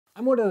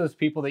I'm one of those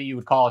people that you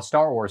would call a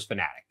Star Wars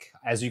fanatic.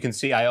 As you can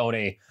see, I own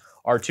a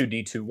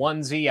R2-D2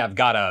 onesie, I've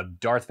got a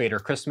Darth Vader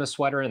Christmas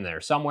sweater in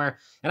there somewhere,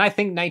 and I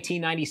think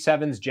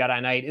 1997's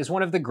Jedi Knight is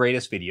one of the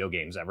greatest video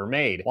games ever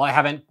made. While I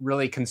haven't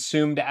really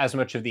consumed as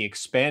much of the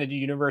expanded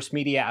universe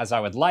media as I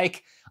would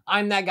like,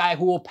 I'm that guy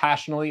who will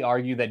passionately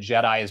argue that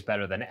Jedi is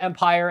better than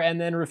Empire and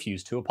then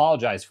refuse to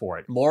apologize for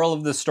it. Moral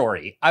of the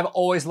story, I've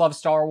always loved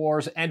Star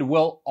Wars and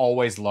will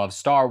always love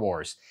Star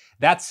Wars.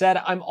 That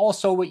said, I'm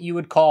also what you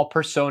would call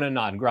persona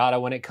non grata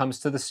when it comes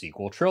to the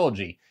sequel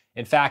trilogy.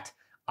 In fact,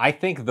 I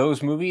think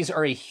those movies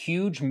are a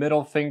huge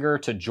middle finger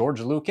to George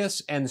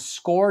Lucas and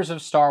scores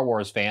of Star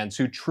Wars fans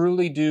who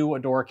truly do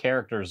adore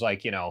characters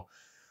like,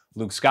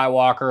 Luke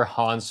Skywalker,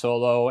 Han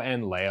Solo,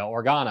 and Leia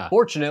Organa.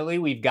 Fortunately,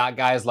 we've got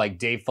guys like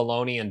Dave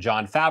Filoni and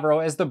Jon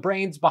Favreau as the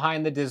brains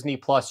behind the Disney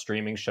Plus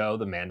streaming show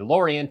The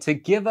Mandalorian to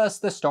give us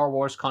the Star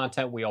Wars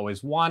content we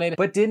always wanted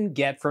but didn't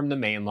get from the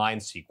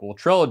mainline sequel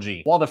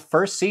trilogy. While the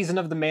first season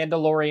of The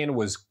Mandalorian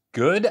was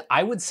good,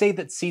 I would say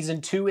that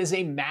season 2 is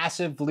a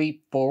massive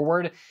leap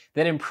forward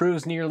that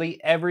improves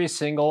nearly every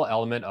single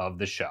element of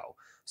the show.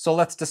 So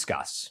let's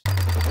discuss.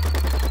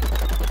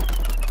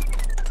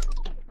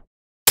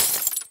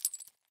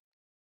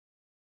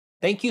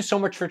 Thank you so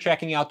much for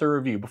checking out the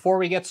review. Before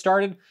we get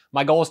started,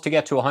 my goal is to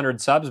get to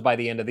 100 subs by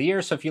the end of the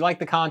year, so if you like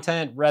the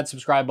content, red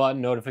subscribe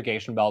button,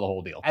 notification bell, the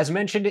whole deal. As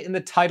mentioned in the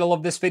title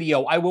of this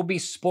video, I will be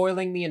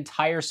spoiling the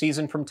entire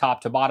season from top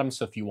to bottom,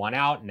 so if you want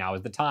out, now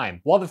is the time.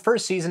 While the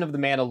first season of The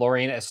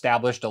Mandalorian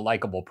established a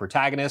likable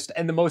protagonist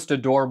and the most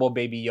adorable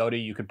Baby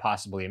Yoda you could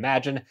possibly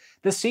imagine,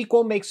 the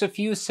sequel makes a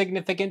few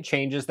significant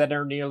changes that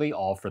are nearly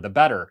all for the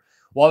better.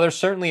 While there's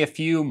certainly a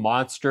few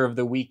monster of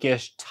the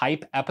week-ish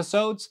type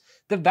episodes,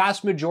 the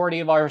vast majority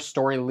of our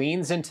story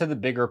leans into the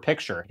bigger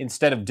picture.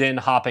 Instead of Din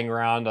hopping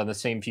around on the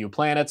same few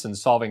planets and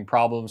solving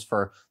problems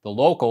for the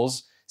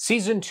locals,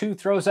 Season 2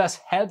 throws us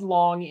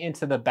headlong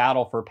into the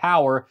battle for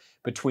power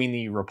between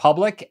the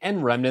Republic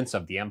and remnants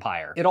of the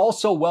Empire. It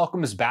also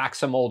welcomes back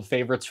some old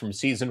favorites from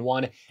Season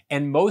 1,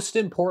 and most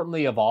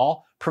importantly of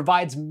all,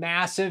 provides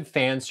massive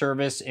fan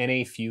service in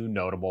a few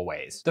notable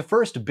ways. The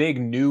first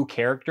big new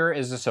character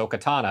is Ahsoka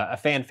Tano, a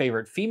fan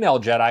favorite female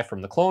Jedi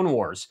from the Clone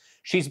Wars.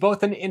 She's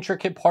both an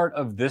intricate part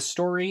of this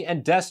story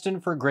and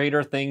destined for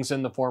greater things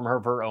in the form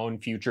of her own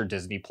future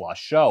Disney Plus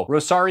show.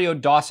 Rosario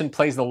Dawson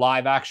plays the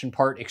live action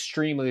part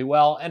extremely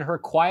well, and her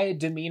quiet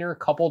demeanor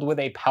coupled with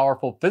a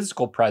powerful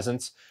physical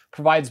presence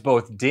provides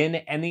both Din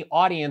and the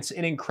audience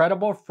an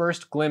incredible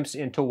first glimpse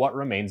into what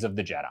remains of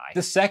the Jedi.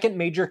 The second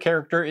major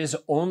character is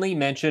only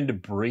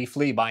mentioned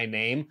briefly by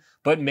name,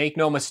 but make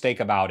no mistake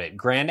about it,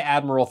 Grand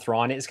Admiral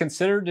Thrawn is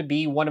considered to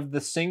be one of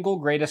the single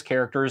greatest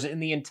characters in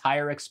the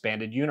entire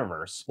expanded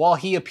universe. While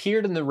he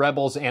appeared in the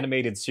Rebels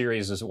animated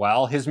series as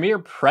well, his mere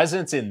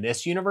presence in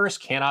this universe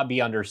cannot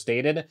be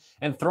understated,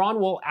 and Thrawn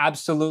will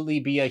absolutely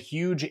be a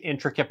huge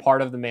intricate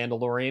part of The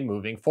Mandalorian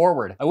moving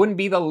forward. I wouldn't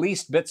be the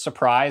least bit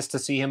surprised to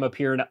see him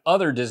appear in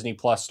other Disney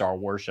Plus Star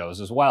Wars shows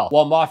as well.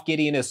 While Moff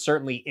Gideon is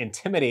certainly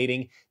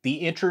intimidating,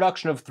 the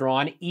introduction of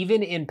Thrawn,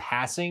 even in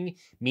passing,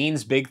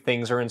 means big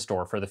things are in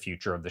store for the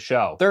future of the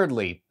show.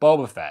 Thirdly,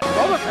 Boba Fett.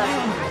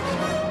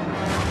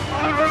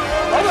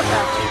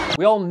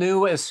 We all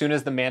knew as soon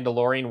as The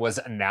Mandalorian was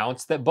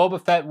announced that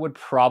Boba Fett would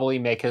probably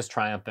make his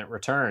triumphant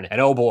return.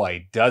 And oh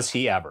boy, does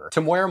he ever.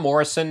 Temuera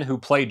Morrison, who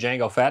played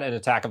Jango Fett in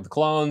Attack of the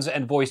Clones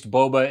and voiced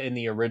Boba in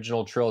the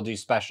original trilogy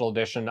special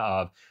edition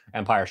of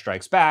Empire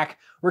Strikes Back,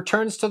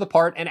 returns to the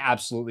part and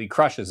absolutely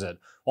crushes it.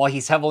 While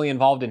he's heavily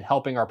involved in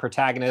helping our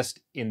protagonist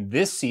in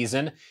this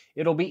season,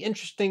 it'll be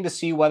interesting to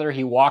see whether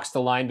he walks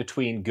the line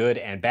between good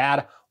and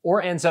bad,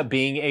 or ends up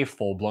being a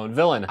full-blown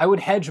villain. I would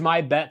hedge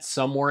my bet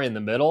somewhere in the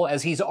middle,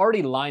 as he's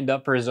already lined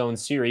up for his own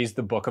series,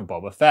 The Book of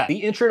Boba Fett.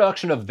 The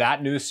introduction of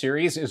that new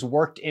series is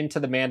worked into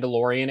The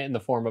Mandalorian in the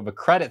form of a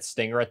credit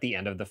stinger at the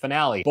end of the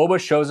finale. Boba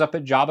shows up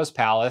at Jabba's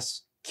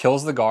palace,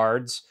 kills the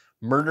guards,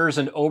 murders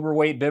an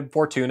overweight Bib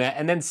Fortuna,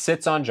 and then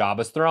sits on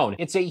Jabba's throne.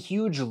 It's a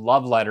huge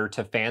love letter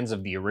to fans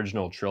of the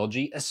original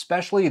trilogy,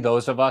 especially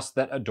those of us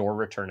that adore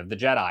Return of the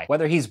Jedi.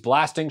 Whether he's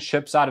blasting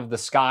ships out of the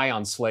sky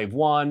on Slave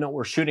One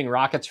or shooting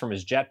rockets from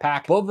his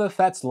jetpack, Boba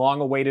Fett's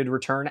long-awaited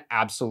return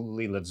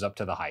absolutely lives up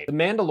to the hype. The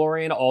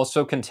Mandalorian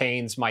also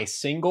contains my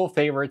single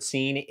favorite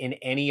scene in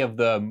any of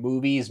the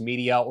movies,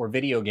 media, or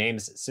video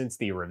games since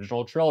the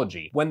original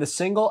trilogy. When the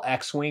single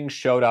X-Wing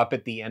showed up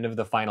at the end of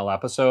the final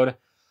episode,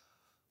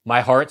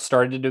 my heart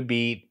started to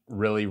beat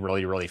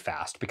really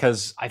fast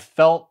because I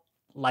felt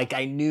like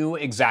I knew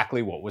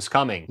exactly what was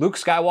coming. Luke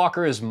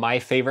Skywalker is my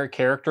favorite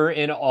character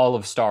in all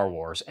of Star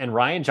Wars, and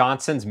Rian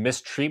Johnson's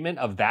mistreatment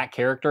of that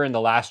character in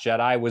The Last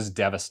Jedi was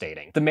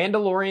devastating. The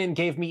Mandalorian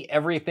gave me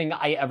everything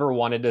I ever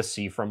wanted to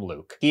see from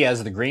Luke. He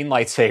has the green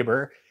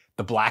lightsaber,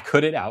 the black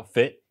hooded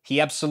outfit, he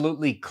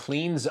absolutely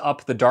cleans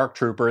up the Dark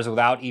Troopers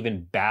without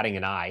even batting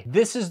an eye.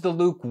 This is the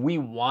Luke we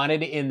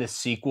wanted in the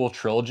sequel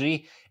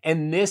trilogy,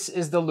 and this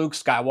is the Luke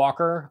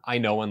Skywalker I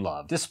know and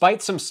love.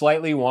 Despite some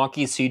slightly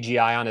wonky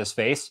CGI on his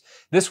face,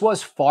 this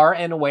was far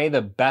and away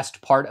the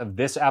best part of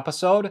this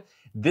episode,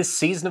 this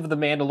season of The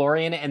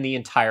Mandalorian and the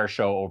entire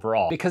show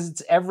overall, because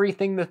it's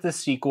everything that the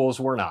sequels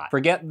were not.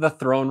 Forget the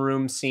throne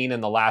room scene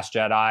in The Last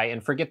Jedi,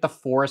 and forget the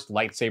forced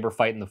lightsaber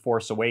fight in The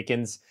Force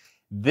Awakens.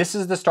 This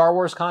is the Star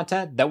Wars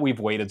content that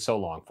we've waited so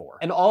long for.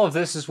 And all of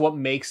this is what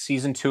makes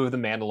Season 2 of The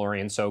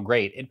Mandalorian so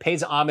great. It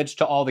pays homage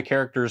to all the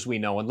characters we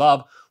know and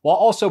love, while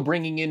also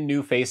bringing in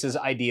new faces,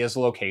 ideas,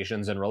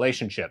 locations, and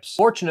relationships.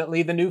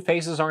 Fortunately, the new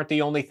faces aren't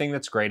the only thing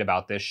that's great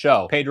about this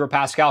show. Pedro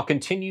Pascal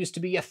continues to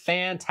be a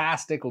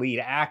fantastic lead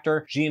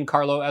actor,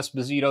 Giancarlo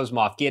Esposito's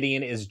Moff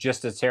Gideon is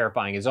just as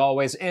terrifying as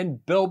always,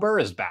 and Bill Burr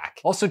is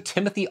back. Also,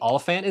 Timothy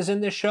Olyphant is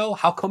in this show?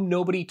 How come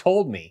nobody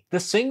told me? The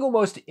single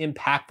most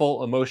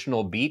impactful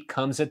emotional beat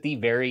comes at the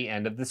very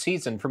end of the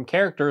season from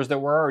characters that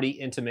we're already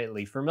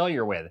intimately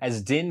familiar with,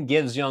 as Din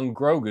gives young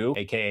Grogu,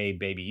 aka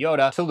Baby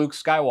Yoda, to Luke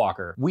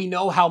Skywalker. We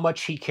know how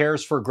much he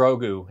cares for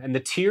Grogu, and the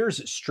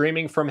tears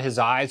streaming from his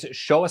eyes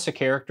show us a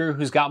character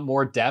who's got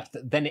more depth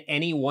than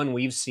anyone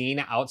we've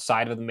seen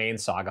outside of the main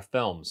saga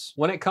films.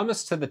 When it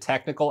comes to the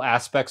technical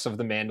aspects of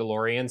The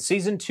Mandalorian,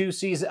 Season 2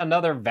 sees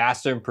another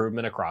vast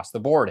improvement across the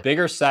board.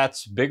 Bigger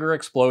sets, bigger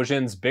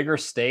explosions, bigger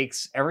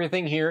stakes,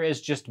 everything here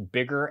is just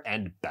bigger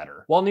and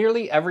better. While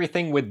nearly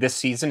everything with this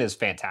season is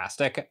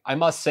fantastic, I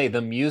must say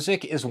the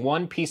music is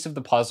one piece of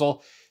the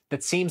puzzle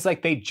that seems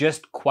like they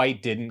just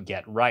quite didn't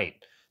get right.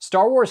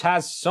 Star Wars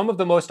has some of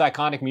the most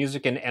iconic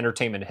music in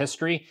entertainment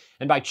history,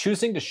 and by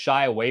choosing to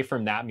shy away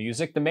from that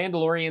music, The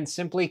Mandalorian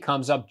simply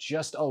comes up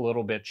just a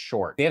little bit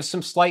short. They have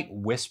some slight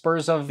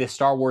whispers of the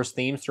Star Wars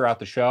themes throughout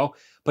the show,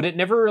 but it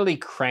never really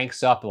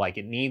cranks up like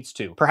it needs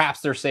to.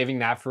 Perhaps they're saving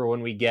that for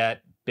when we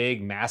get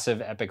big,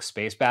 massive, epic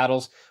space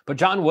battles, but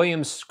John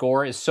Williams'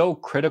 score is so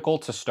critical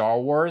to Star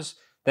Wars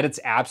that its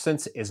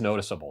absence is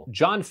noticeable.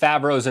 Jon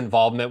Favreau's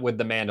involvement with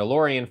The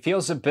Mandalorian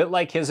feels a bit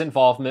like his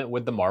involvement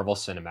with the Marvel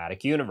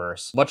Cinematic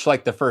Universe. Much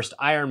like the first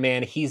Iron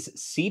Man, he's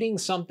seeding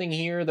something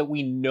here that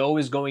we know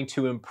is going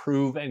to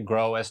improve and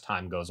grow as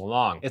time goes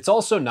along. It's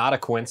also not a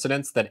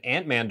coincidence that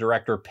Ant-Man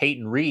director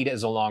Peyton Reed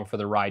is along for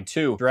the ride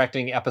too,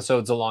 directing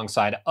episodes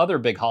alongside other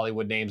big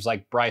Hollywood names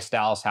like Bryce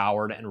Dallas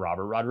Howard and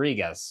Robert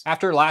Rodriguez.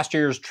 After last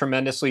year's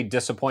tremendously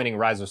disappointing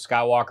Rise of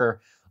Skywalker,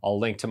 I'll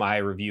link to my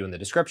review in the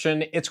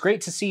description, it's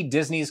great to see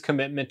Disney's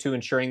commitment to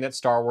ensuring that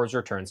Star Wars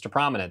returns to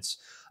prominence.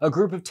 A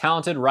group of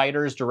talented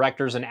writers,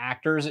 directors, and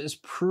actors is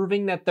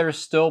proving that there's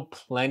still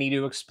plenty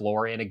to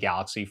explore in a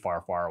galaxy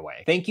far, far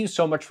away. Thank you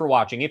so much for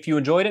watching. If you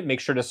enjoyed it,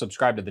 make sure to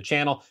subscribe to the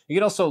channel. You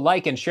can also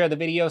like and share the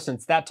video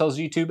since that tells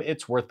YouTube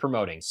it's worth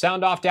promoting.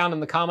 Sound off down in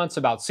the comments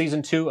about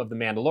Season 2 of The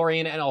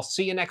Mandalorian, and I'll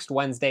see you next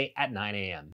Wednesday at 9 a.m.